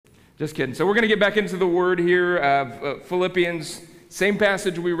Just kidding. So we're going to get back into the Word here of Philippians. Same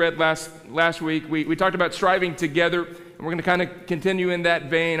passage we read last week. We talked about striving together, and we're going to kind of continue in that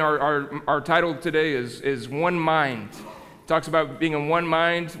vein. Our title today is One Mind. It talks about being in one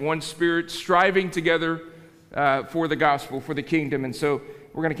mind, one spirit, striving together for the gospel, for the kingdom. And so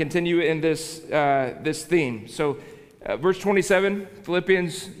we're going to continue in this theme. So verse 27,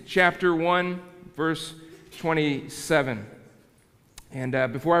 Philippians chapter 1, verse 27. And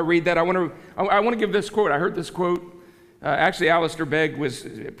before I read that, I want to give this quote. I heard this quote. Actually, Alistair Begg was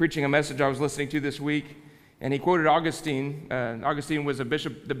preaching a message I was listening to this week, and he quoted Augustine. Augustine was the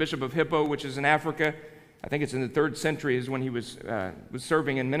bishop of Hippo, which is in Africa. I think it's in the 3rd century is when he was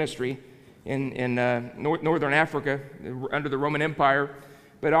serving in ministry in northern Africa under the Roman Empire.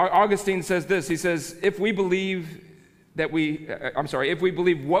 But Augustine says this. He says, if we believe what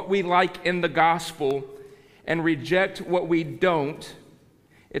we like in the gospel and reject what we don't,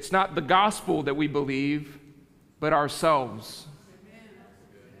 it's not the gospel that we believe, but ourselves.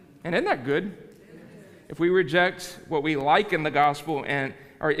 And isn't that good? If we reject what we like in the gospel,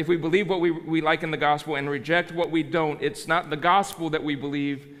 or if we believe what we like in the gospel and reject what we don't, it's not the gospel that we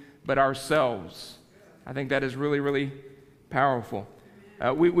believe, but ourselves. I think that is really, really powerful.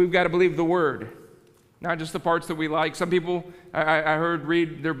 We've got to believe the Word, not just the parts that we like. Some people, I heard,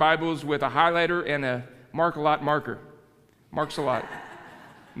 read their Bibles with a highlighter and a Mark-a-lot marker. Marks a lot.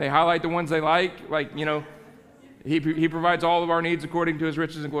 They highlight the ones they like, He provides all of our needs according to His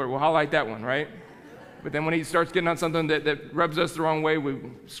riches and glory. We'll highlight that one, right? But then when He starts getting on something that rubs us the wrong way, we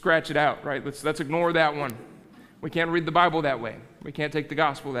scratch it out, right? Let's ignore that one. We can't read the Bible that way. We can't take the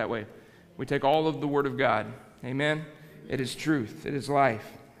gospel that way. We take all of the Word of God. Amen? It is truth. It is life.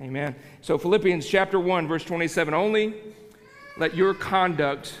 Amen? So Philippians chapter 1, verse 27, only let your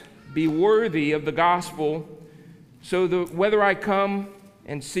conduct be worthy of the gospel, so that whether I come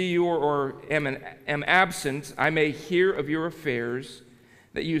and see you or am absent, I may hear of your affairs,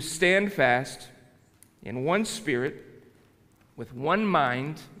 that you stand fast in one spirit, with one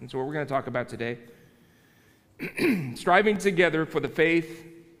mind. That's what we're going to talk about today. Striving together for the faith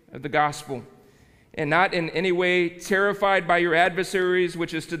of the gospel, and not in any way terrified by your adversaries,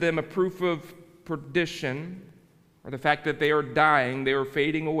 which is to them a proof of perdition, or the fact that they are dying, they are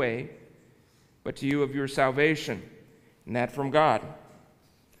fading away, but to you of your salvation, and that from God.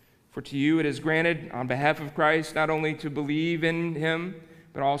 For to you it is granted on behalf of Christ not only to believe in Him,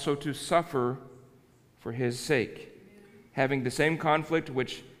 but also to suffer for His sake, having the same conflict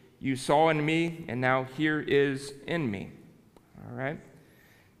which you saw in me, and now here is in me. All right?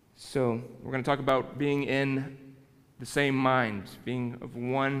 So we're going to talk about being in the same mind, being of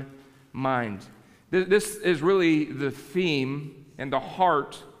one mind. This is really the theme and the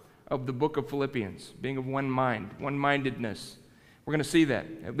heart of the book of Philippians, being of one mind, one-mindedness. We're going to see that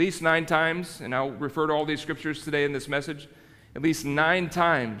at least 9 times, and I'll refer to all these scriptures today in this message. At least 9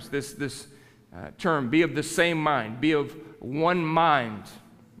 times this term, be of the same mind, be of one mind,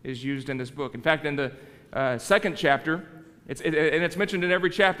 is used in this book. In fact, in the 2nd chapter, it's mentioned in every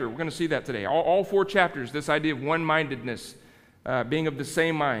chapter. We're going to see that today. All 4 chapters, this idea of one-mindedness, being of the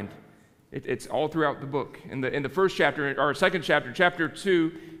same mind. It's all throughout the book. In the first chapter, or 2nd chapter, chapter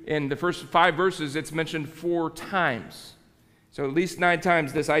 2, in the first 5 verses, it's mentioned 4 times. So at least 9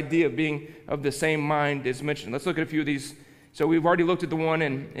 times this idea of being of the same mind is mentioned. Let's look at a few of these. So we've already looked at the one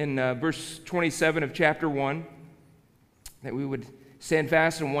in verse 27 of chapter 1, that we would stand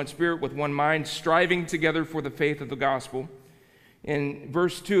fast in one spirit with one mind, striving together for the faith of the gospel. In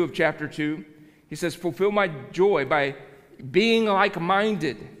verse 2 of chapter 2, he says, fulfill my joy by being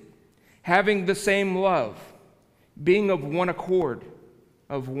like-minded, having the same love, being of one accord,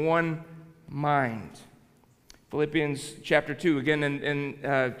 of one mind. Philippians chapter 2, again in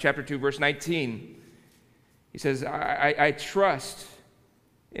chapter 2, verse 19, he says, I trust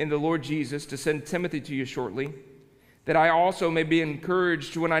in the Lord Jesus to send Timothy to you shortly, that I also may be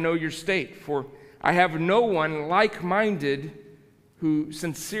encouraged when I know your state. For I have no one like-minded who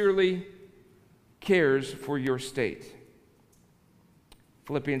sincerely cares for your state.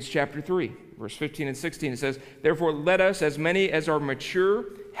 Philippians chapter 3, verse 15 and 16, it says, therefore let us, as many as are mature,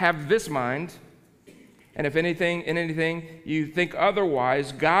 have this mind, and if in anything you think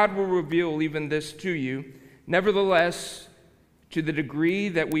otherwise, God will reveal even this to you. Nevertheless, to the degree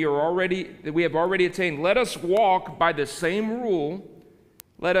that we have already attained, let us walk by the same rule.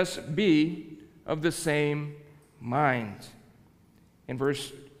 Let us be of the same mind. In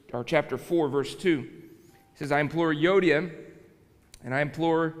chapter 4, verse 2, he says, I implore Euodia and I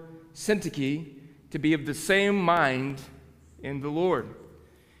implore Syntyche to be of the same mind in the Lord.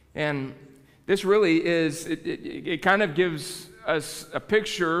 And this really is, it kind of gives us a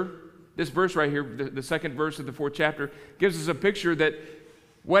picture this verse right here, the second verse of the 4th chapter, gives us a picture that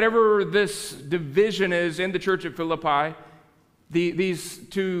whatever this division is in the church at Philippi, these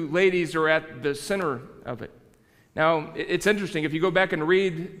two ladies are at the center of it. Now, it's interesting. If you go back and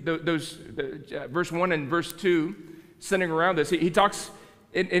read those verse 1 and verse 2, centering around this, he talks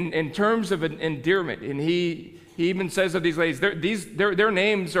in terms of an endearment, and he even says of these ladies, their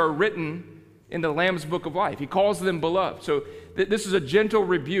names are written in the Lamb's Book of Life. He calls them beloved. So this is a gentle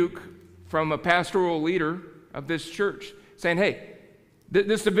rebuke from a pastoral leader of this church, saying, hey,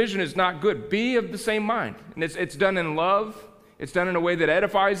 this division is not good. Be of the same mind. And it's done in love. It's done in a way that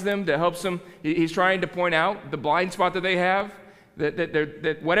edifies them, that helps them. He's trying to point out the blind spot that they have,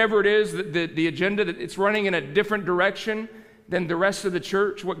 that whatever it is, the agenda, that it's running in a different direction than the rest of the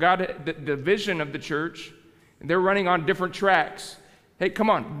church, the vision of the church, and they're running on different tracks. Hey, come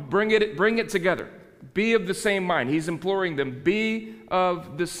on, bring it together. Be of the same mind. He's imploring them, be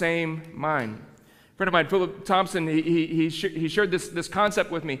of the same mind. A friend of mine, Philip Thompson, he shared this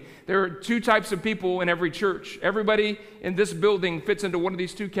concept with me. There are two types of people in every church. Everybody in this building fits into one of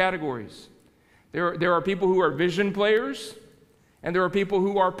these two categories. There are people who are vision players, and there are people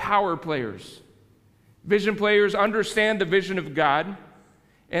who are power players. Vision players understand the vision of God,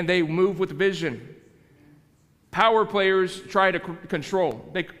 and they move with vision. Power players try to control.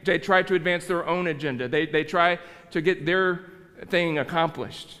 They try to advance their own agenda. They try to get their thing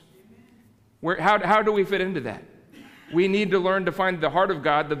accomplished. How do we fit into that? We need to learn to find the heart of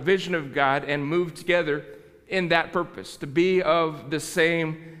God, the vision of God, and move together in that purpose, to be of the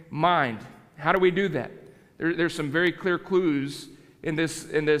same mind. How do we do that? There's some very clear clues in this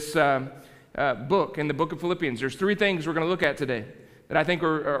book, in the book of Philippians. There's 3 things we're going to look at today that I think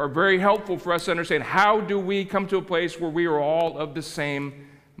are very helpful for us to understand. How do we come to a place where we are all of the same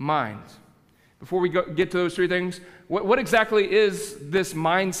mind? Before we get to those 3 things, what exactly is this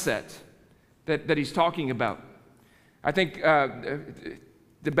mindset that he's talking about? I think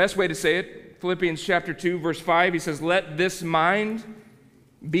the best way to say it, Philippians chapter 2, verse 5, he says, let this mind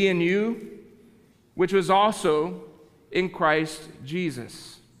be in you, which was also in Christ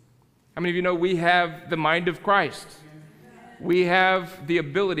Jesus. How many of you know we have the mind of Christ? We have the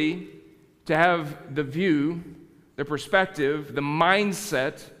ability to have the view, the perspective, the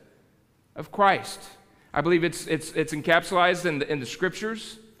mindset of Christ. I believe it's encapsulated in the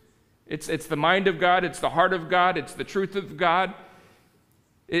Scriptures. It's the mind of God. It's the heart of God. It's the truth of God.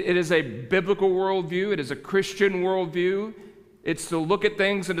 It is a biblical worldview. It is a Christian worldview. It's to look at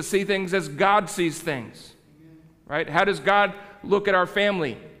things and to see things as God sees things. Right? How does God look at our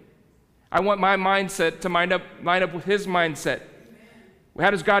family? I want my mindset to line up with His mindset. How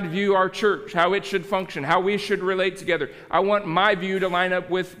does God view our church? How it should function? How we should relate together? I want my view to line up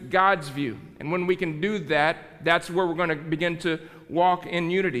with God's view. And when we can do that, that's where we're going to begin to walk in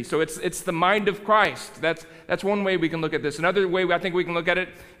unity. So it's the mind of Christ. That's one way we can look at this. Another way I think we can look at it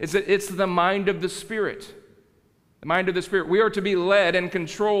is that it's the mind of the Spirit. The mind of the Spirit. We are to be led and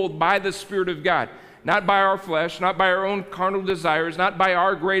controlled by the Spirit of God. Not by our flesh, not by our own carnal desires, not by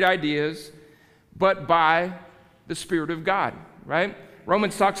our great ideas, but by the Spirit of God, right?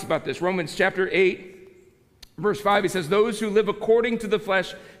 Romans talks about this. Romans chapter 8, verse 5, he says, those who live according to the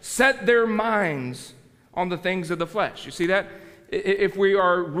flesh set their minds on the things of the flesh. You see that? If we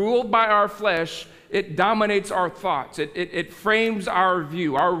are ruled by our flesh, it dominates our thoughts. It frames our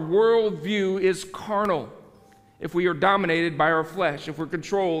view. Our worldview is carnal if we are dominated by our flesh, if we're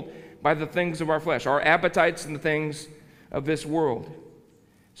controlled by the things of our flesh, our appetites and the things of this world.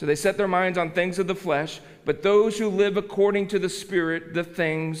 So they set their minds on things of the flesh, but those who live according to the Spirit, the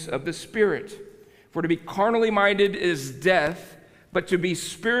things of the Spirit. For to be carnally minded is death, but to be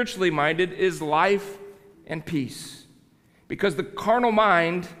spiritually minded is life and peace. Because the carnal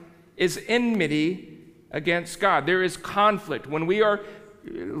mind is enmity against God. There is conflict. When we are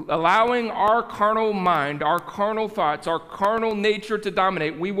allowing our carnal mind, our carnal thoughts, our carnal nature to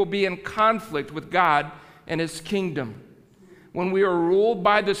dominate, we will be in conflict with God and His kingdom. When we are ruled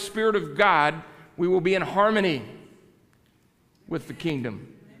by the Spirit of God, we will be in harmony with the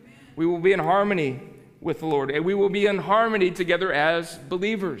kingdom. We will be in harmony with the Lord, and we will be in harmony together as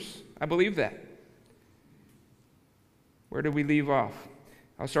believers. I believe that. Where did we leave off?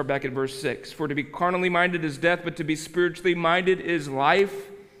 I'll start back at verse 6. For to be carnally minded is death, but to be spiritually minded is life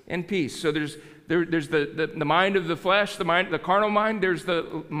and peace. So there's the mind of the flesh, the carnal mind. There's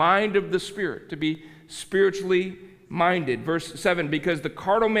the mind of the Spirit, to be spiritually minded. Verse 7, because the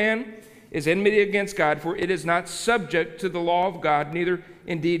carnal man is enmity against God, for it is not subject to the law of God, neither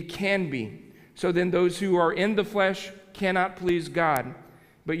indeed can be. So then those who are in the flesh cannot please God.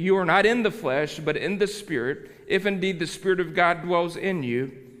 But you are not in the flesh, but in the Spirit, if indeed the Spirit of God dwells in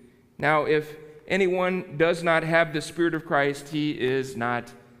you. Now, if anyone does not have the Spirit of Christ, he is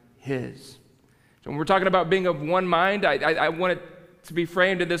not his. So when we're talking about being of one mind, I want it to be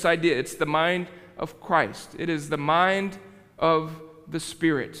framed in this idea. It's the mind of Christ. It is the mind of the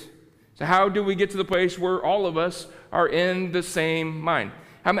Spirit. So how do we get to the place where all of us are in the same mind?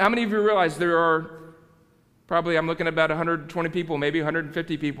 How many of you realize there are probably, I'm looking at about 120 people, maybe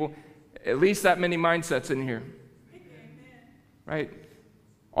 150 people, at least that many mindsets in here? Right?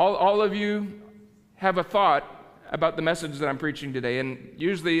 All of you have a thought about the message that I'm preaching today, and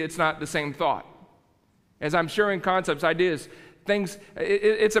usually it's not the same thought. As I'm sharing concepts, ideas, things,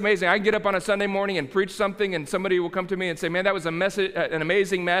 it's amazing. I get up on a Sunday morning and preach something, and somebody will come to me and say, man, that was an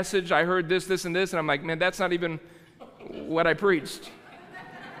amazing message. I heard this, this, and this. And I'm like, man, that's not even what I preached.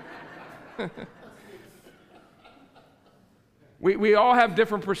 We all have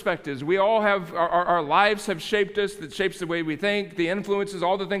different perspectives. We all have, our lives have shaped us, that shapes the way we think, the influences,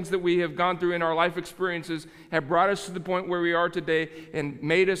 all the things that we have gone through in our life experiences have brought us to the point where we are today and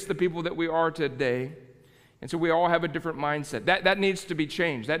made us the people that we are today. And so we all have a different mindset. That needs to be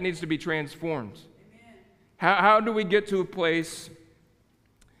changed. That needs to be transformed. How do we get to a place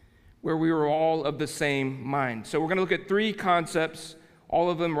where we are all of the same mind? So we're going to look at three concepts,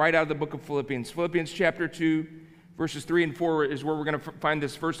 all of them right out of the book of Philippians. Philippians chapter 2, verses 3 and 4 is where we're going to find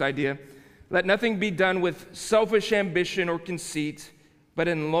this first idea. Let nothing be done with selfish ambition or conceit, but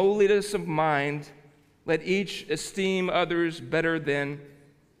in lowliness of mind, let each esteem others better than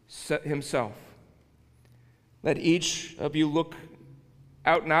himself. Let each of you look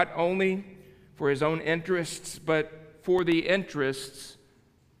out not only for his own interests, but for the interests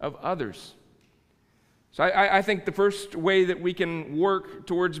of others. So I think the first way that we can work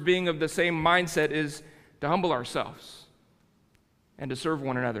towards being of the same mindset is to humble ourselves and to serve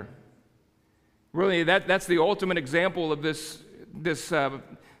one another. Really, that's the ultimate example of this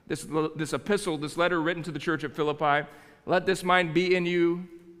epistle, this letter written to the church at Philippi. Let this mind be in you,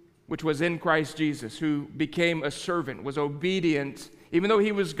 which was in Christ Jesus, who became a servant, was obedient. Even though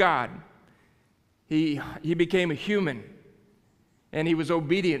he was God, he became a human, and he was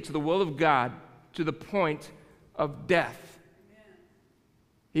obedient to the will of God to the point of death. Amen.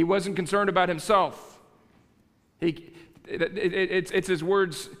 He wasn't concerned about himself. It's his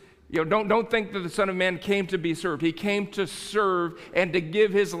words, don't think that the Son of Man came to be served. He came to serve and to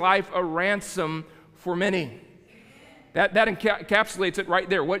give his life a ransom for many. That encapsulates it right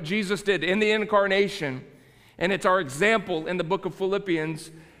there, what Jesus did in the incarnation. And it's our example in the book of Philippians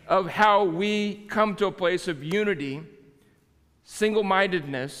of how we come to a place of unity,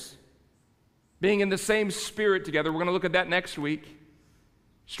 single-mindedness, being in the same spirit together. We're going to look at that next week.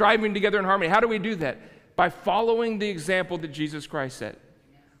 Striving together in harmony. How do we do that? By following the example that Jesus Christ set.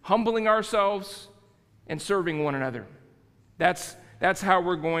 Humbling ourselves and serving one another. That's how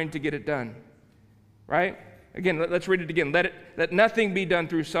we're going to get it done. Right? Again, let's read it again. Let nothing be done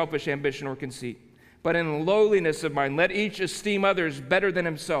through selfish ambition or conceit, but in lowliness of mind, let each esteem others better than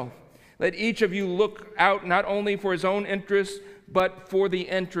himself. Let each of you look out not only for his own interests, but for the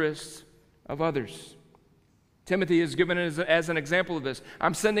interests of others. Timothy is given as an example of this.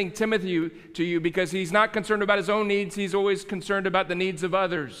 I'm sending Timothy to you because he's not concerned about his own needs. He's always concerned about the needs of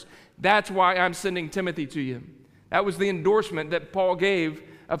others. That's why I'm sending Timothy to you. That was the endorsement that Paul gave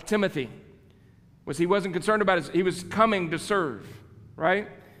of Timothy. Was he wasn't concerned about he was coming to serve, right?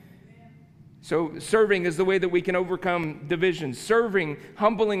 So serving is the way that we can overcome divisions. Serving,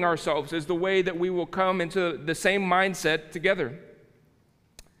 humbling ourselves is the way that we will come into the same mindset together.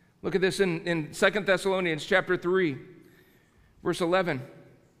 Look at this in 2 Thessalonians chapter 3, verse 11.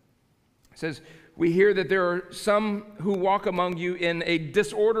 It says, we hear that there are some who walk among you in a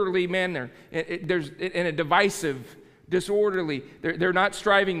disorderly manner, in a divisive, disorderly. They're not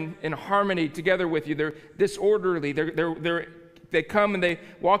striving in harmony together with you. They're disorderly. They come and they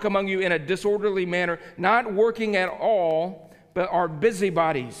walk among you in a disorderly manner, not working at all, but are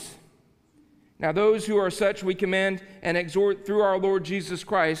busybodies. Now those who are such we command and exhort through our Lord Jesus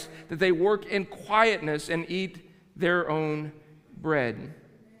Christ that they work in quietness and eat their own bread.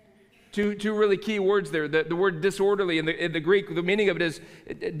 Two really key words there. The word disorderly in the Greek, the meaning of it is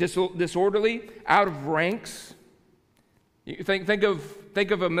disorderly, out of ranks. You think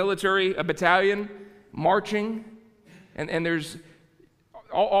of a military, a battalion marching, and there's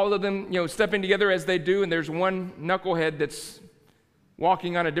all of them, stepping together as they do, and there's one knucklehead that's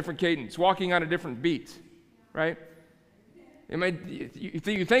walking on a different cadence, walking on a different beat, right? You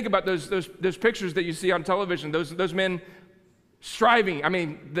think about those pictures that you see on television, those men striving. I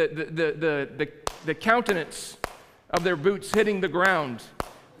mean, the countenance of their boots hitting the ground.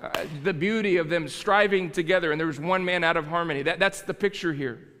 The beauty of them striving together, and there was one man out of harmony. That's the picture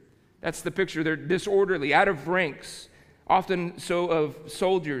here. That's the picture. They're disorderly, out of ranks, often so of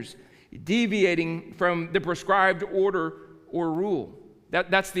soldiers, deviating from the prescribed order or rule.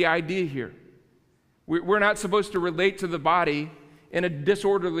 That's the idea here. We're not supposed to relate to the body in a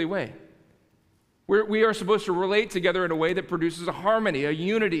disorderly way. We are supposed to relate together in a way that produces a harmony, a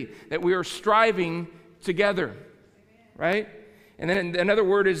unity, that we are striving together, right? And then another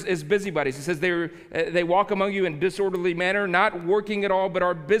word is busybodies. It says they walk among you in disorderly manner, not working at all, but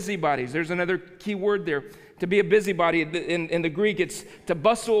are busybodies. There's another key word there. To be a busybody, in the Greek, it's to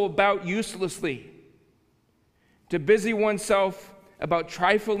bustle about uselessly, to busy oneself about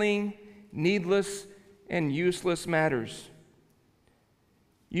trifling, needless, and useless matters.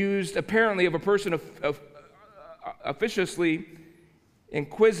 Used apparently of a person officiously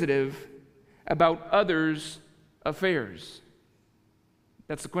inquisitive about others' affairs.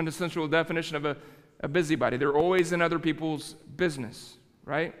 That's the quintessential definition of a busybody. They're always in other people's business,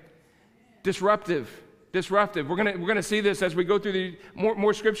 right? Disruptive. We're gonna see this as we go through the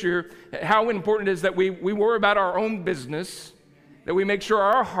more scripture here, how important it is that we worry about our own business, that we make sure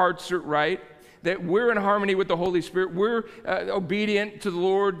our hearts are right, that we're in harmony with the Holy Spirit, we're obedient to the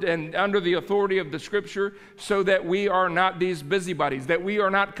Lord and under the authority of the Scripture, so that we are not these busybodies, that we are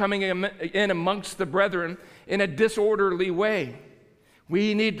not coming in amongst the brethren in a disorderly way.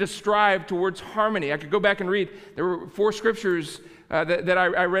 We need to strive towards harmony. I could go back and read. There were 4 scriptures that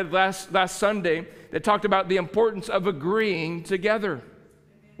I read last Sunday that talked about the importance of agreeing together.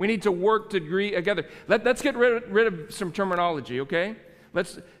 We need to work to agree together. Let's get rid of some terminology, okay?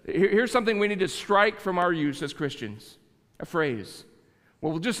 Here's something we need to strike from our use as Christians, a phrase.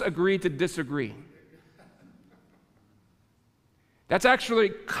 Well, we'll just agree to disagree. That's actually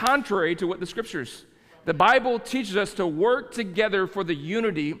contrary to what the Scriptures. The Bible teaches us to work together for the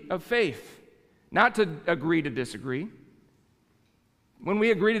unity of faith, not to agree to disagree. When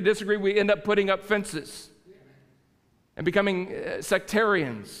we agree to disagree, we end up putting up fences and becoming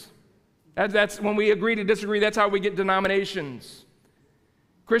sectarians. That's when we agree to disagree, that's how we get denominations.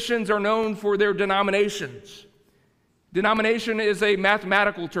 Christians are known for their denominations. Denomination is a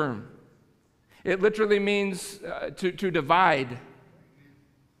mathematical term. It literally means to divide.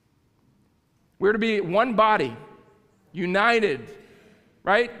 We're to be one body, united,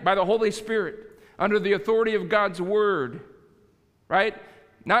 right, by the Holy Spirit, under the authority of God's Word, right?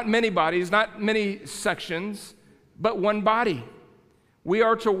 Not many bodies, not many sections, but one body. We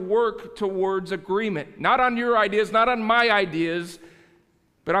are to work towards agreement, not on your ideas, not on my ideas,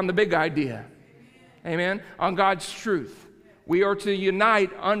 but on the big idea. Amen? On God's truth. We are to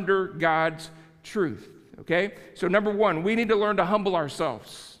unite under God's truth, okay? So number 1, we need to learn to humble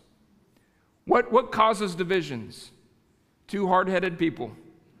ourselves. What causes divisions? 2 hard-headed people,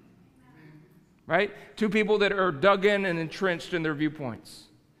 right? 2 people that are dug in and entrenched in their viewpoints.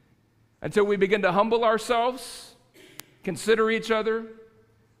 Until we begin to humble ourselves, consider each other,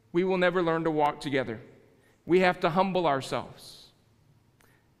 we will never learn to walk together. We have to humble ourselves.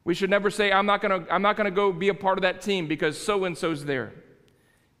 We should never say, I'm not gonna go be a part of that team because so-and-so's there.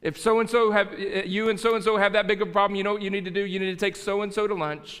 If you and so-and-so have that big of a problem, you know what you need to do? You need to take so-and-so to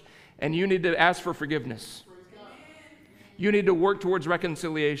lunch, and you need to ask for forgiveness. You need to work towards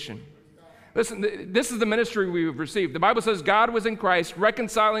reconciliation. Listen, this is the ministry we've received. The Bible says God was in Christ,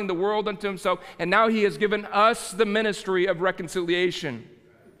 reconciling the world unto himself, and now he has given us the ministry of reconciliation.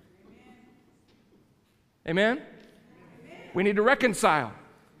 Amen? We need to reconcile.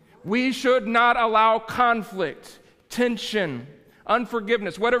 We should not allow conflict, tension,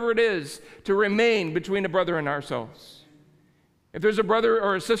 unforgiveness, whatever it is, to remain between a brother and ourselves. If there's a brother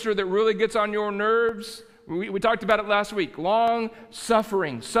or a sister that really gets on your nerves, we talked about it last week, long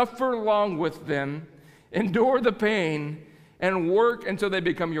suffering, suffer long with them, endure the pain, and work until they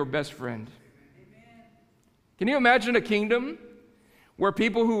become your best friend. Amen. Can you imagine a kingdom where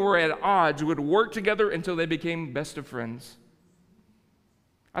people who were at odds would work together until they became best of friends?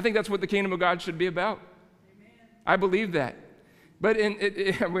 I think that's what the kingdom of God should be about. Amen. I believe that. But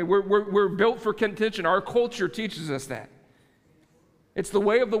we're built for contention. Our culture teaches us that. It's the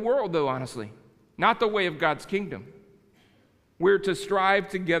way of the world, though, honestly, not the way of God's kingdom. We're to strive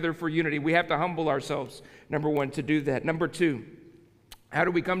together for unity. We have to humble ourselves, number 1, to do that. Number 2, how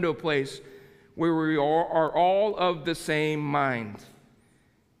do we come to a place where we are all of the same mind?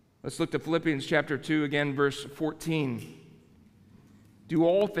 Let's look to Philippians chapter 2 again, verse 14. Do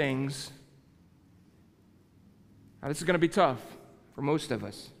all things. Now, this is going to be tough for most of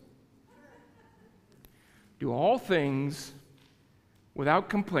us. Do all things without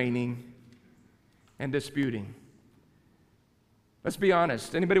complaining and disputing. Let's be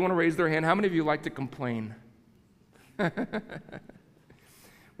honest. Anybody want to raise their hand? How many of you like to complain?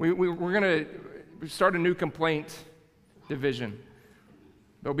 We're going to start a new complaint division.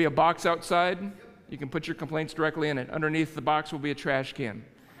 There'll be a box outside. You can put your complaints directly in it. Underneath the box will be a trash can.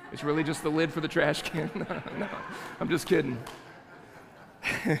 It's really just the lid for the trash can. No, I'm just kidding.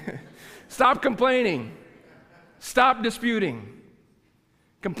 Stop complaining. Stop disputing.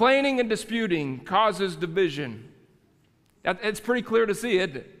 Complaining and disputing causes division. It's pretty clear to see,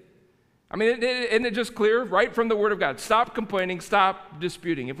 isn't it? I mean, isn't it just clear right from the Word of God? Stop complaining, stop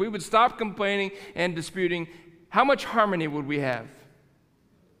disputing. If we would stop complaining and disputing, how much harmony would we have?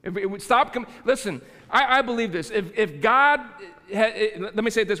 If we would stop, listen, I believe this. If God, let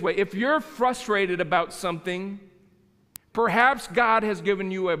me say it this way. If you're frustrated about something, perhaps God has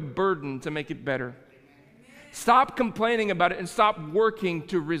given you a burden to make it better. Stop complaining about it and stop working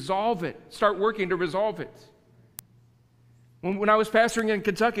to resolve it. Start working to resolve it. When I was pastoring in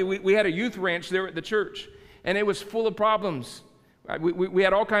Kentucky, we had a youth ranch there at the church, and it was full of problems. We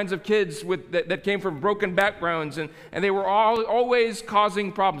had all kinds of kids that came from broken backgrounds, and they were always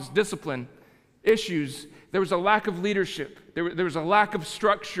causing problems, discipline, issues. There was a lack of leadership. There was a lack of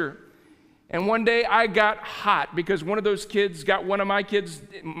structure. And one day I got hot because one of those kids got one of my kids,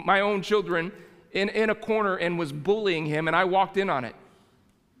 my own children, in a corner and was bullying him, and I walked in on it.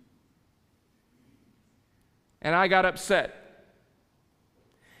 And I got upset.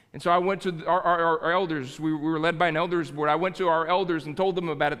 And so I went to our elders. We were led by an elders board. I went to our elders and told them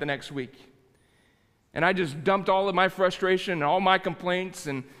about it the next week. And I just dumped all of my frustration and all my complaints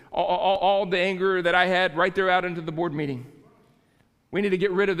and all the anger that I had right there out into the board meeting. We need to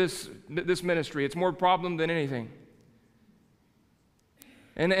get rid of this ministry. It's more problem than anything.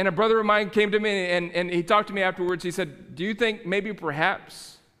 And a brother of mine came to me and he talked to me afterwards. He said, do you think maybe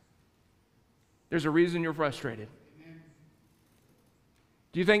perhaps there's a reason you're frustrated?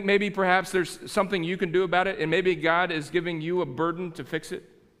 Do you think maybe perhaps there's something you can do about it and maybe God is giving you a burden to fix it?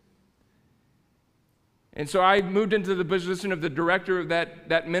 And so I moved into the position of the director of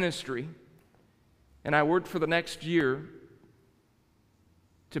that ministry, and I worked for the next year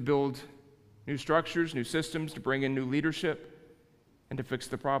to build new structures, new systems, to bring in new leadership, and to fix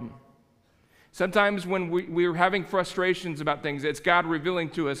the problem. Sometimes when we're having frustrations about things, it's God revealing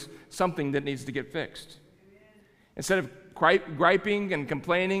to us something that needs to get fixed. Instead of griping and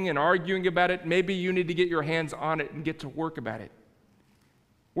complaining and arguing about it, maybe you need to get your hands on it and get to work about it.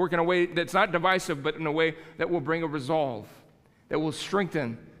 Work in a way that's not divisive, but in a way that will bring a resolve, that will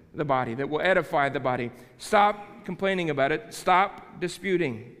strengthen the body, that will edify the body. Stop complaining about it. Stop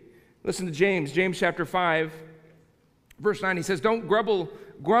disputing. Listen to James chapter 5, verse 9. He says, don't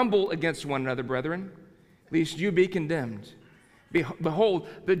grumble against one another, brethren, lest you be condemned. Behold,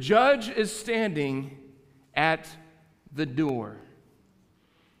 the judge is standing at the door.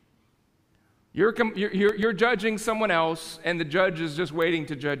 You're judging someone else, and the judge is just waiting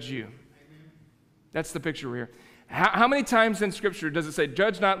to judge you. That's the picture here. How many times in Scripture does it say,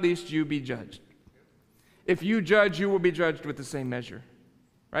 judge not lest you be judged? If you judge, you will be judged with the same measure,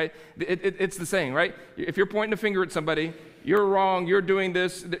 right? It's the saying, right? If you're pointing a finger at somebody, you're wrong, you're doing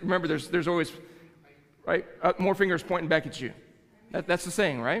this. Remember, there's always, right, more fingers pointing back at you. That's the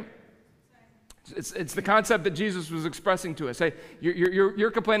saying, right? It's the concept that Jesus was expressing to us. Hey,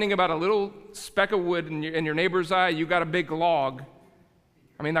 you're complaining about a little speck of wood in your neighbor's eye. You got a big log.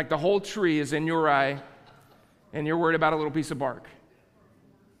 I mean, like the whole tree is in your eye, and you're worried about a little piece of bark,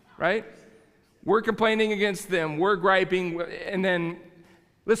 right? We're complaining against them. We're griping. And then,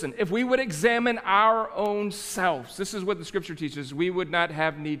 listen, if we would examine our own selves, this is what the Scripture teaches, we would not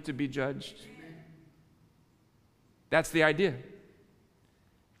have need to be judged. That's the idea.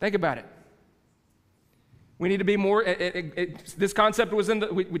 Think about it. We need to be more, this concept was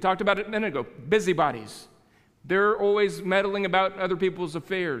we talked about it a minute ago, busybodies. They're always meddling about other people's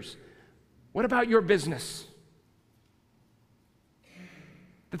affairs. What about your business?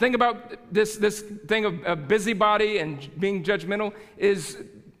 The thing about this thing of busybody and being judgmental is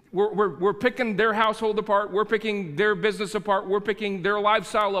we're picking their household apart, we're picking their business apart, we're picking their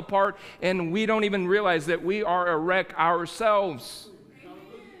lifestyle apart, and we don't even realize that we are a wreck ourselves.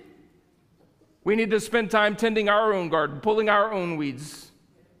 We need to spend time tending our own garden, pulling our own weeds,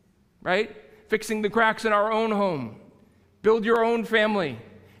 right? Fixing the cracks in our own home. Build your own family.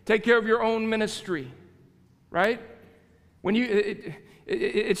 Take care of your own ministry, right? When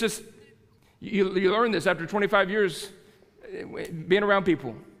it's just, you learn this after 25 years being around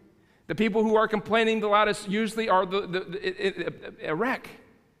people. The people who are complaining the loudest usually are a wreck.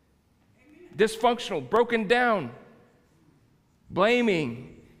 Dysfunctional, broken down,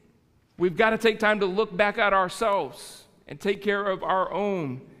 blaming. We've got to take time to look back at ourselves and take care of our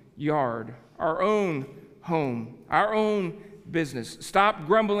own yard, our own home, our own business. Stop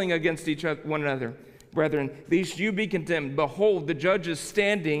grumbling against one another, brethren, lest you be condemned. Behold, the judge is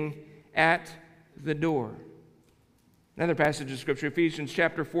standing at the door. Another passage of Scripture, Ephesians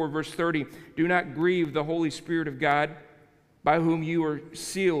chapter 4, verse 30. Do not grieve the Holy Spirit of God, by whom you are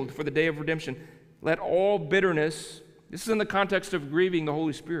sealed for the day of redemption. Let all bitterness, this is in the context of grieving the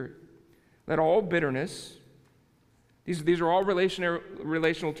Holy Spirit. Let all bitterness, these are all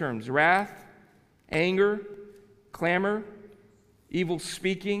relational terms, wrath, anger, clamor, evil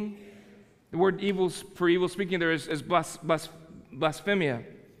speaking. The word for evil speaking there is blasphemia,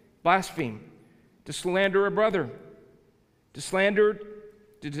 blaspheme, to slander a brother, to slander,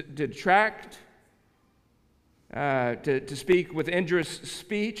 to detract, to speak with injurious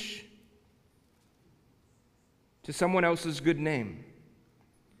speech to someone else's good name.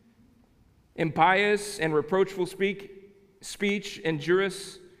 Impious and reproachful speech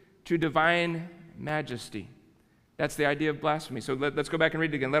injurious to divine majesty. That's the idea of blasphemy. So let's go back and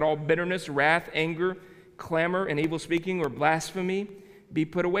read it again. Let all bitterness, wrath, anger, clamor, and evil speaking or blasphemy be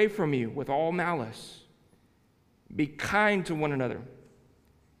put away from you with all malice. Be kind to one another,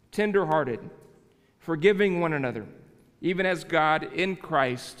 tender-hearted, forgiving one another, even as God in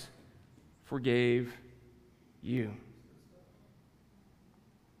Christ forgave you.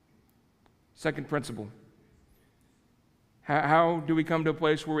 Second principle. How do we come to a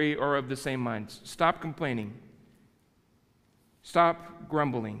place where we are of the same minds? Stop complaining. Stop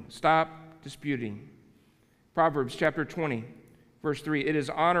grumbling. Stop disputing. Proverbs chapter 20, verse 3. It is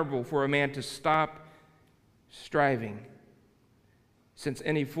honorable for a man to stop striving, since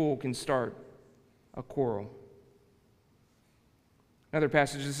any fool can start a quarrel. Another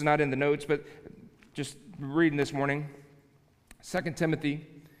passage, this is not in the notes, but just reading this morning, 2 Timothy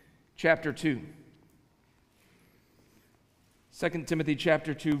chapter 2. 2 Timothy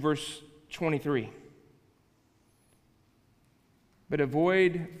chapter 2, verse 23. But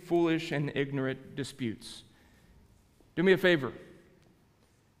avoid foolish and ignorant disputes. Do me a favor.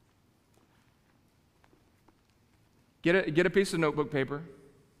 Get a piece of notebook paper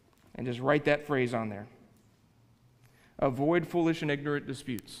and just write that phrase on there. Avoid foolish and ignorant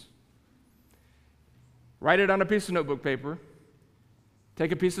disputes. Write it on a piece of notebook paper,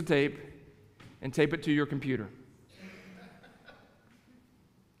 take a piece of tape, and tape it to your computer.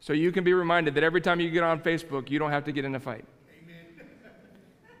 So you can be reminded that every time you get on Facebook, you don't have to get in a fight. Amen.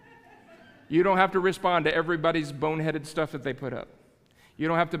 You don't have to respond to everybody's boneheaded stuff that they put up. You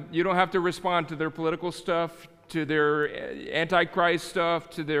don't have to respond to their political stuff, to their antichrist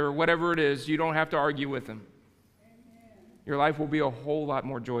stuff, to their whatever it is. You don't have to argue with them. Amen. Your life will be a whole lot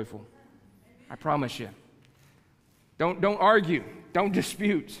more joyful. Amen. I promise you. Don't argue. Don't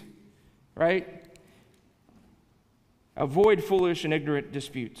dispute. Right? Avoid foolish and ignorant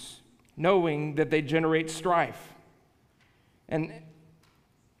disputes, knowing that they generate strife. And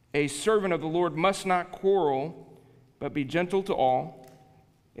a servant of the Lord must not quarrel, but be gentle to all,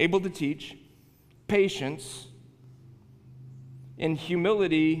 able to teach, patience, in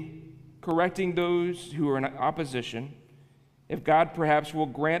humility, correcting those who are in opposition, if God perhaps will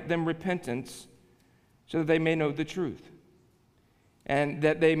grant them repentance so that they may know the truth, and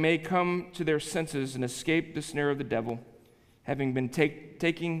that they may come to their senses and escape the snare of the devil, having been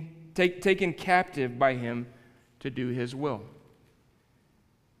taken captive by him to do his will.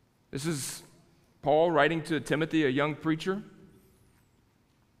 This is Paul writing to Timothy, a young preacher.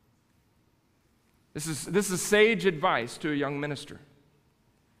 This is sage advice to a young minister,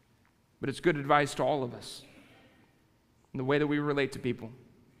 but it's good advice to all of us in the way that we relate to people.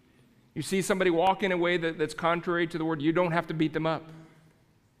 You see somebody walk in a way that's contrary to the word, you don't have to beat them up.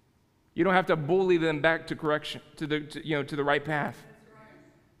 You don't have to bully them back to correction, to the right path.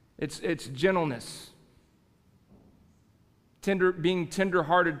 It's gentleness, being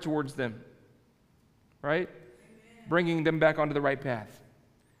tender-hearted towards them, right? Amen. Bringing them back onto the right path.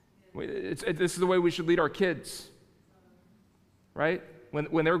 This is the way we should lead our kids, right?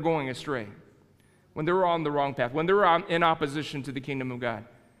 When they're going astray, when they're on the wrong path, when they're in opposition to the kingdom of God.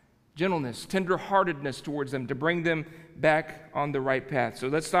 Gentleness, tender-heartedness towards them to bring them back on the right path. So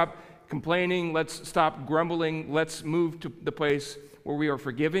let's stop complaining. Let's stop grumbling. Let's move to the place where we are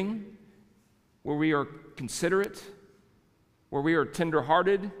forgiving, where we are considerate, where we are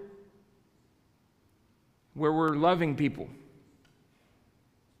tender-hearted, where we're loving people.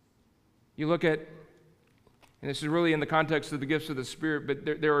 You look at, and this is really in the context of the gifts of the Spirit,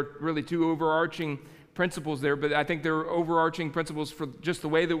 but there are really two overarching principles there, but I think there are overarching principles for just the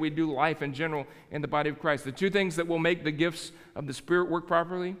way that we do life in general in the body of Christ. The two things that will make the gifts of the Spirit work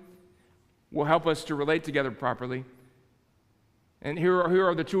properly, will help us to relate together properly, And here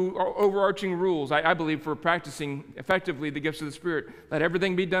are the two overarching rules, I believe, for practicing effectively the gifts of the Spirit. Let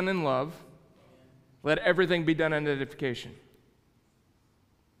everything be done in love. Let everything be done in edification.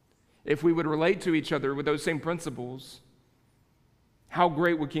 If we would relate to each other with those same principles, how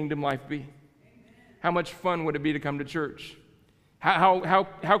great would kingdom life be? How much fun would it be to come to church?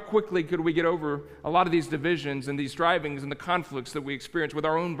 How quickly could we get over a lot of these divisions and these strivings and the conflicts that we experience with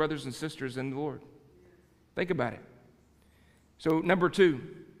our own brothers and sisters in the Lord? Think about it. So, number 2,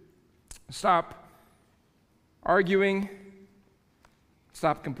 stop arguing,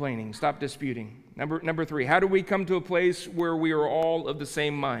 stop complaining, stop disputing. Number 3, how do we come to a place where we are all of the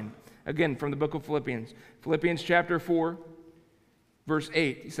same mind? Again, from the book of Philippians. Philippians chapter 4, verse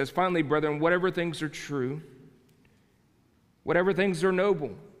 8. He says, finally, brethren, whatever things are true, whatever things are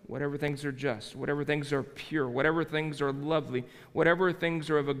noble, whatever things are just, whatever things are pure, whatever things are lovely, whatever things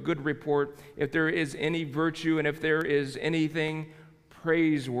are of a good report, if there is any virtue and if there is anything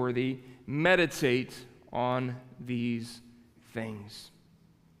praiseworthy, meditate on these things.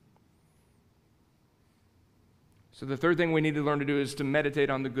 So the third thing we need to learn to do is to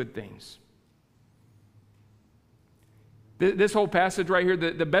meditate on the good things. This whole passage right here,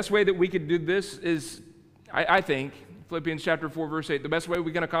 the best way that we could do this is, I think, Philippians chapter 4, verse 8, the best way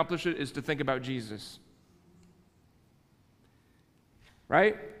we can accomplish it is to think about Jesus.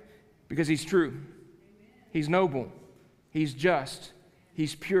 Right? Because he's true. He's noble. He's just.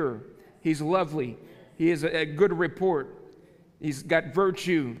 He's pure. He's lovely. He has a good report. He's got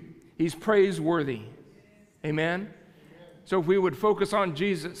virtue. He's praiseworthy. Amen? So if we would focus on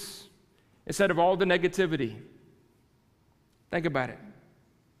Jesus instead of all the negativity, think about it.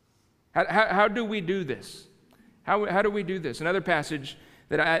 How do we do this? How do we do this? Another passage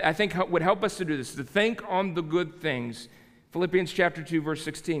that I think would help us to do this, to think on the good things. Philippians chapter 2, verse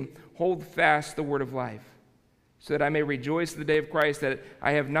 16. Hold fast the word of life, so that I may rejoice in the day of Christ, that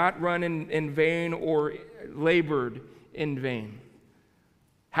I have not run in vain or labored in vain.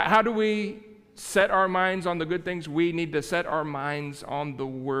 How do we set our minds on the good things? We need to set our minds on the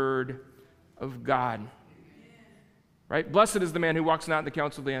word of God. Right? Blessed is the man who walks not in the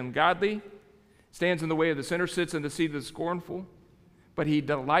counsel of the ungodly, stands in the way of the sinner, sits in the seat of the scornful, but he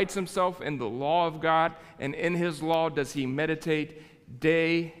delights himself in the law of God, and in his law does he meditate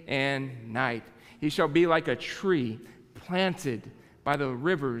day and night. He shall be like a tree planted by the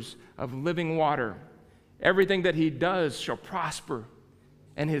rivers of living water. Everything that he does shall prosper,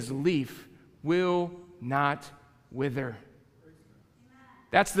 and his leaf will not wither.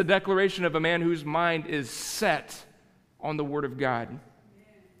 That's the declaration of a man whose mind is set on the Word of God.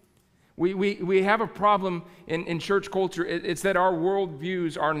 We have a problem in church culture. It's that our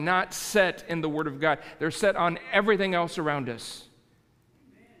worldviews are not set in the Word of God. They're set on everything else around us.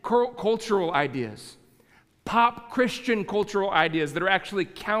 Cultural ideas, pop Christian cultural ideas that are actually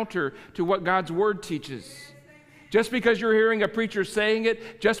counter to what God's Word teaches. Just because you're hearing a preacher saying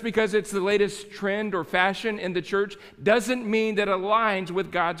it, just because it's the latest trend or fashion in the church, doesn't mean that it aligns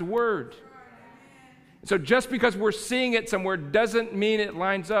with God's Word. So just because we're seeing it somewhere doesn't mean it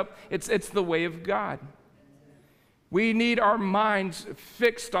lines up. It's the way of God. We need our minds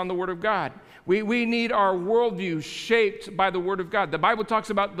fixed on the Word of God. We need our worldview shaped by the Word of God. The Bible talks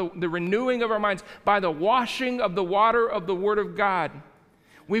about the renewing of our minds by the washing of the water of the Word of God.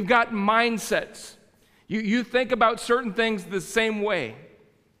 We've got mindsets. You think about certain things the same way.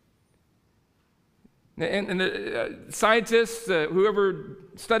 And the scientists, whoever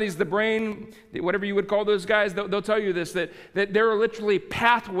studies the brain, whatever you would call those guys, they'll tell you this, that there are literally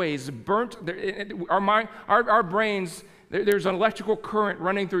pathways burnt. Our brains, there's an electrical current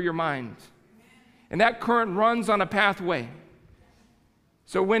running through your mind. And that current runs on a pathway.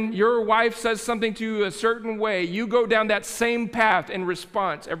 So when your wife says something to you a certain way, you go down that same path in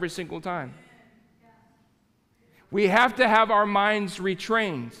response every single time. We have to have our minds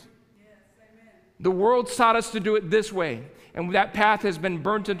retrained. The world taught us to do it this way, and that path has been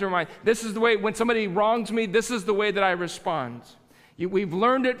burnt into our mind. This is the way, when somebody wrongs me, this is the way that I respond. We've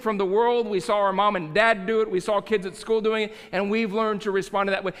learned it from the world. We saw our mom and dad do it. We saw kids at school doing it, and we've learned to respond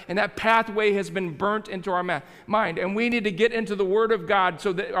to that way. And that pathway has been burnt into our mind. And we need to get into the Word of God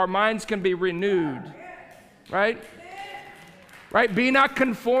so that our minds can be renewed. Right? Right? Be not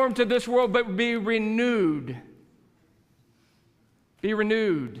conformed to this world, but be renewed. Be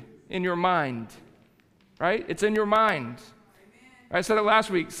renewed in your mind. Right? It's in your mind. I said it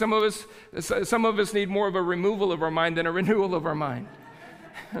last week. Some of us need more of a removal of our mind than a renewal of our mind.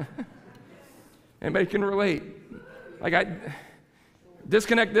 Anybody can relate. Like I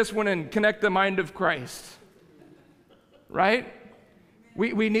disconnect this one and connect the mind of Christ. Right?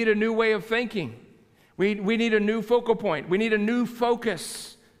 We need a new way of thinking. We need a new focal point. We need a new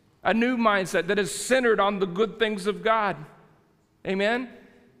focus, a new mindset that is centered on the good things of God. Amen?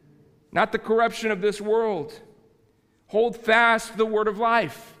 Not the corruption of this world. Hold fast the word of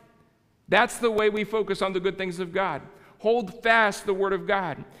life. That's the way we focus on the good things of God. Hold fast the word of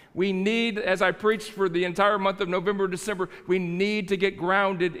God. We need, as I preached for the entire month of November, December, we need to get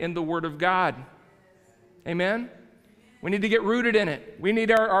grounded in the word of God. Amen? We need to get rooted in it. We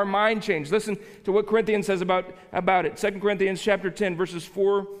need our mind changed. Listen to what Corinthians says about it. 2 Corinthians chapter 10, verses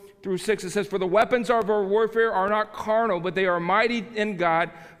 4 through 6. It says, "For the weapons of our warfare are not carnal, but they are mighty in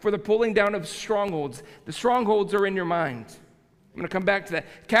God for the pulling down of strongholds." The strongholds are in your mind. I'm going to come back to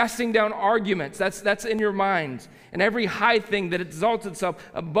that. Casting down arguments, that's in your mind. And every high thing that exalts itself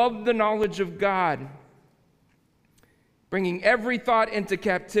above the knowledge of God. Bringing every thought into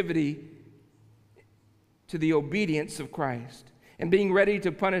captivity to the obedience of Christ. And being ready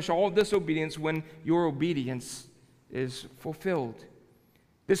to punish all disobedience when your obedience is fulfilled.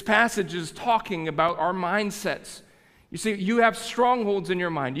 This passage is talking about our mindsets. You see, you have strongholds in your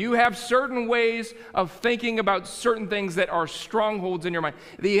mind. You have certain ways of thinking about certain things that are strongholds in your mind.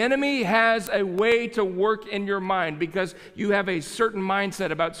 The enemy has a way to work in your mind because you have a certain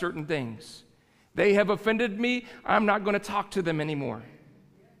mindset about certain things. They have offended me. I'm not going to talk to them anymore.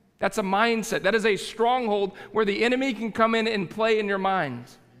 That's a mindset. That is a stronghold where the enemy can come in and play in your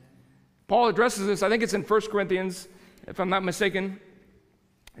mind. Paul addresses this. I think it's in 1 Corinthians, if I'm not mistaken.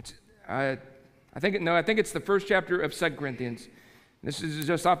 I think it's the first chapter of 2 Corinthians. This is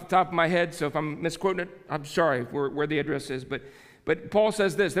just off the top of my head, so if I'm misquoting it, I'm sorry where the address is. But Paul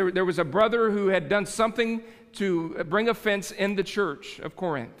says this, there was a brother who had done something to bring offense in the church of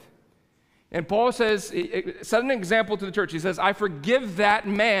Corinth. And Paul says, set an example to the church. He says, "I forgive that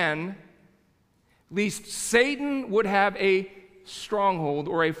man, lest Satan would have a stronghold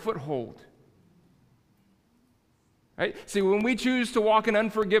or a foothold." Right? See, when we choose to walk in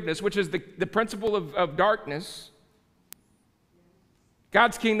unforgiveness, which is the principle of darkness,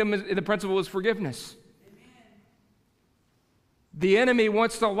 God's kingdom, the principle is forgiveness. Amen. The enemy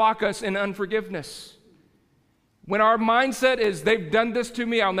wants to lock us in unforgiveness. When our mindset is, they've done this to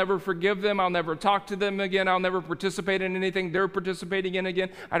me, I'll never forgive them, I'll never talk to them again, I'll never participate in anything they're participating in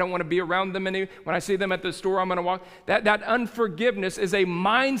again, I don't want to be around them any. When I see them at the store, I'm going to walk. That unforgiveness is a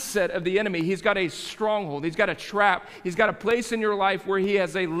mindset of the enemy. He's got a stronghold, he's got a trap, he's got a place in your life where he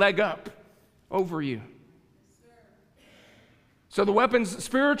has a leg up over you. So the weapons,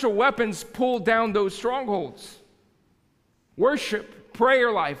 spiritual weapons, pull down those strongholds. Worship,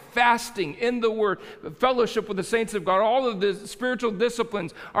 prayer life, fasting, in the Word, fellowship with the saints of God, all of the spiritual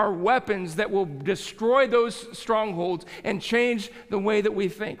disciplines are weapons that will destroy those strongholds and change the way that we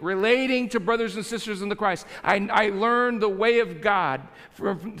think. Relating to brothers and sisters in the Christ, I learned the way of God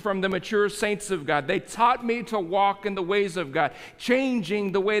from the mature saints of God. They taught me to walk in the ways of God,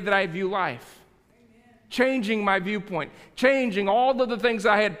 changing the way that I view life. Changing my viewpoint, changing all of the things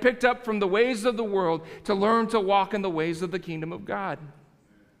I had picked up from the ways of the world to learn to walk in the ways of the kingdom of God.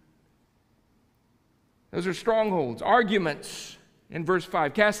 Those are strongholds. Arguments in verse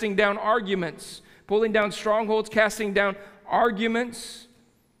 5. Casting down arguments, pulling down strongholds, casting down arguments.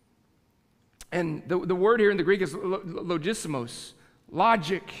 And the word here in the Greek is logismos,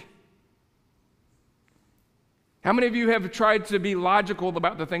 logic. How many of you have tried to be logical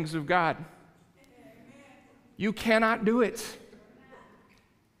about the things of God? You cannot do it.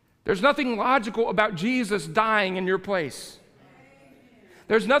 There's nothing logical about Jesus dying in your place.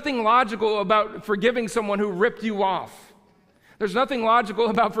 There's nothing logical about forgiving someone who ripped you off. There's nothing logical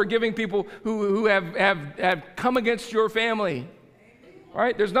about forgiving people who have come against your family.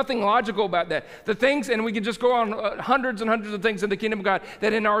 Right? There's nothing logical about that. The things, and we can just go on hundreds and hundreds of things in the kingdom of God,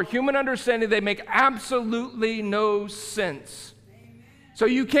 that in our human understanding, they make absolutely no sense. So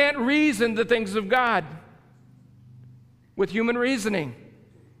you can't reason the things of God with human reasoning.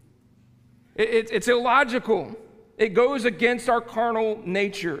 It's illogical. It goes against our carnal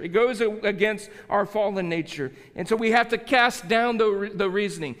nature. It goes against our fallen nature. And so we have to cast down the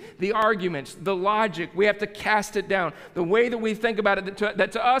reasoning, the arguments, the logic. We have to cast it down. The way that we think about it,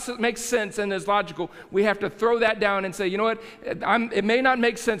 that to us it makes sense and is logical, we have to throw that down and say, you know what, it may not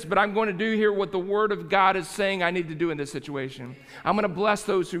make sense, but I'm going to do here what the Word of God is saying I need to do in this situation. I'm going to bless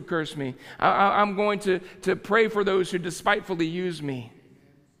those who curse me. I'm going to pray for those who despitefully use me.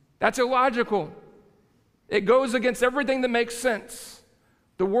 That's illogical. It goes against everything that makes sense.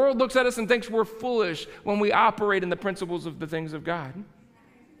 The world looks at us and thinks we're foolish when we operate in the principles of the things of God.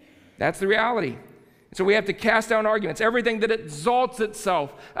 That's the reality. So we have to cast down arguments, everything that exalts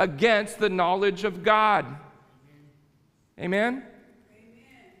itself against the knowledge of God. Amen?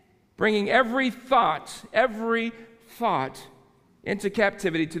 bringing every thought into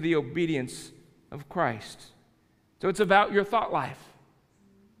captivity to the obedience of Christ. So it's about your thought life.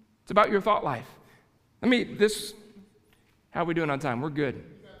 It's about your thought life. How are we doing on time? We're good.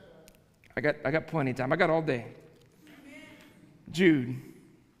 I got plenty of time. I got all day. Jude.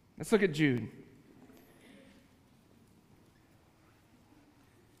 Let's look at Jude.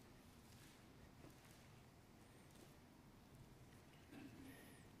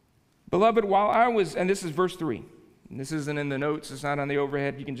 Beloved, while I was, and this is verse 3. This isn't in the notes. It's not on the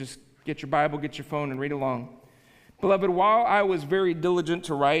overhead. You can just get your Bible, get your phone, and read along. Beloved, while I was very diligent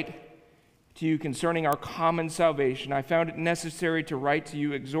to write to you concerning our common salvation, I found it necessary to write to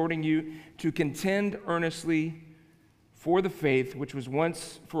you, exhorting you to contend earnestly for the faith which was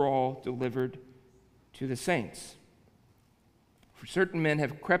once for all delivered to the saints. For certain men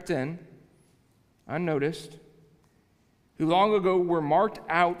have crept in, unnoticed, who long ago were marked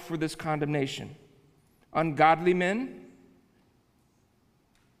out for this condemnation. Ungodly men,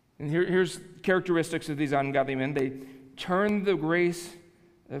 and here's characteristics of these ungodly men. They turn the grace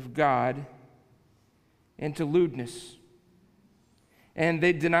of God into lewdness, and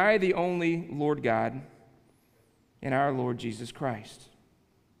they deny the only Lord God and our Lord Jesus Christ.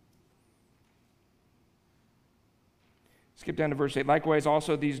 Skip down to verse 8. Likewise,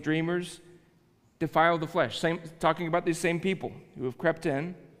 also these dreamers defile the flesh. Talking about these same people who have crept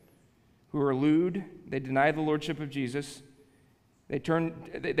in, who are lewd. They deny the lordship of Jesus. They've turned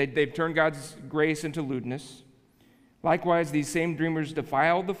God's grace into lewdness. Likewise, these same dreamers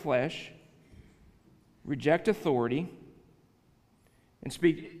defile the flesh, reject authority, and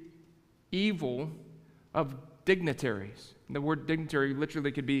speak evil of dignitaries. And the word dignitary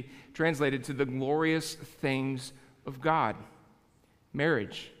literally could be translated to the glorious things of God.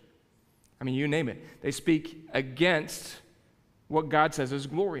 Marriage. You name it. They speak against what God says is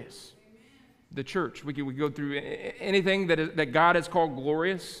glorious. Amen. The church. We go through anything that God has called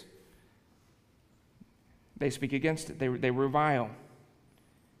glorious. They speak against it. They revile.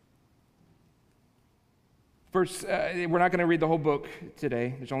 First, we're not going to read the whole book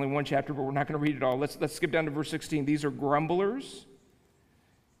today. There's only one chapter, but we're not going to read it all. Let's skip down to verse 16. These are grumblers,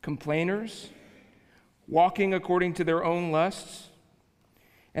 complainers, walking according to their own lusts,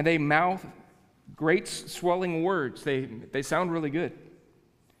 and they mouth great swelling words. They sound really good.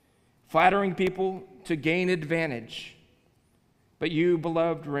 Flattering people to gain advantage. But you,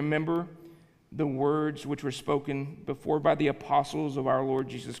 beloved, remember the words which were spoken before by the apostles of our Lord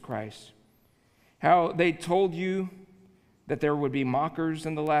Jesus Christ. How they told you that there would be mockers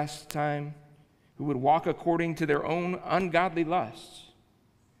in the last time who would walk according to their own ungodly lusts.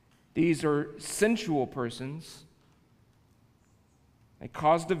 These are sensual persons. They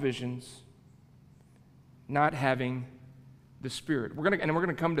cause divisions, not having the Spirit. We're going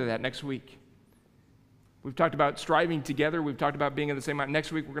to come to that next week. We've talked about striving together. We've talked about being in the same mind.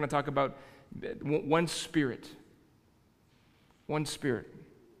 Next week, we're going to talk about one Spirit. One Spirit.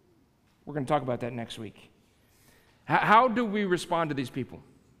 We're going to talk about that next week. How do we respond to these people?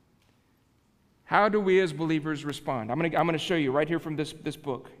 How do we as believers respond? I'm going to show you right here from this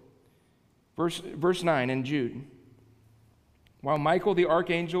book. Verse 9 in Jude. While Michael the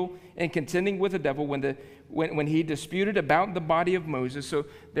archangel, in contending with the devil, when he disputed about the body of Moses, so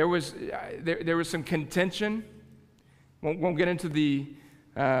there was some contention. Won't get into the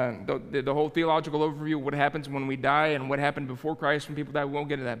whole theological overview of what happens when we die and what happened before Christ when people die. We won't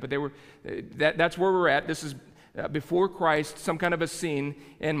get into that, but that's where we're at. This is before Christ, some kind of a scene,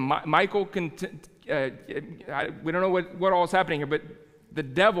 and Michael. We don't know what all is happening here, but the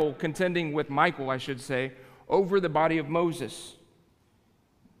devil contending with Michael, I should say, over the body of Moses,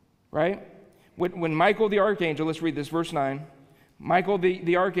 right? When Michael the archangel, let's read this, verse 9. Michael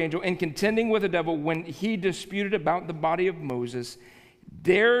the archangel, in contending with the devil, when he disputed about the body of Moses,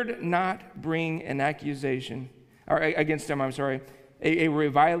 dared not bring an accusation, or against him, a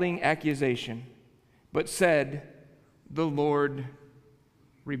reviling accusation, but said, "The Lord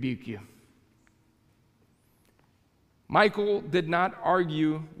rebuke you." Michael did not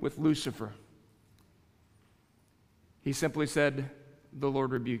argue with Lucifer. He simply said, "The Lord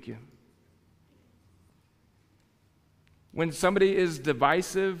rebuke you." When somebody is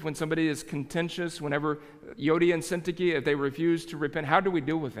divisive, when somebody is contentious, whenever Euodia and Syntyche, if they refuse to repent, how do we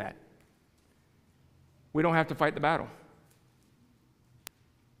deal with that? We don't have to fight the battle.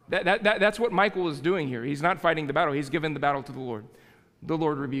 That's what Michael is doing here. He's not fighting the battle. He's given the battle to the Lord. The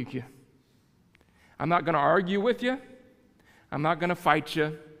Lord rebuke you. I'm not going to argue with you. I'm not going to fight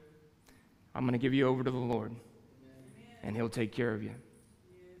you. I'm going to give you over to the Lord. And He'll take care of you.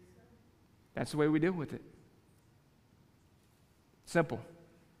 That's the way we deal with it. Simple.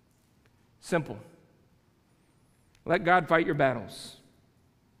 Simple. Let God fight your battles.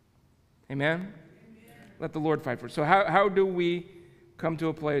 Amen? Let the Lord fight for us. So how do we come to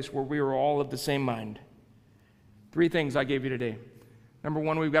a place where we are all of the same mind? 3 things I gave you today. Number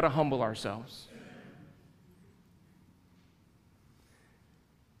 1, we've got to humble ourselves.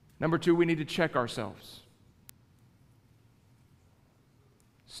 Number 2, we need to check ourselves.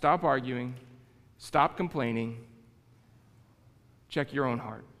 Stop arguing. Stop complaining. Check your own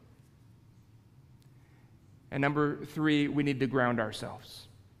heart. And number 3, we need to ground ourselves.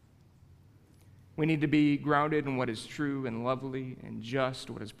 We need to be grounded in what is true and lovely and just,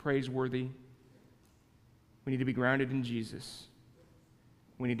 what is praiseworthy. We need to be grounded in Jesus.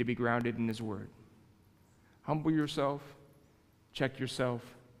 We need to be grounded in His Word. Humble yourself, check yourself,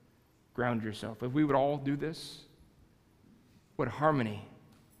 ground yourself. If we would all do this, what harmony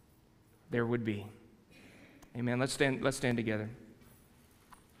there would be. Amen. Let's stand together.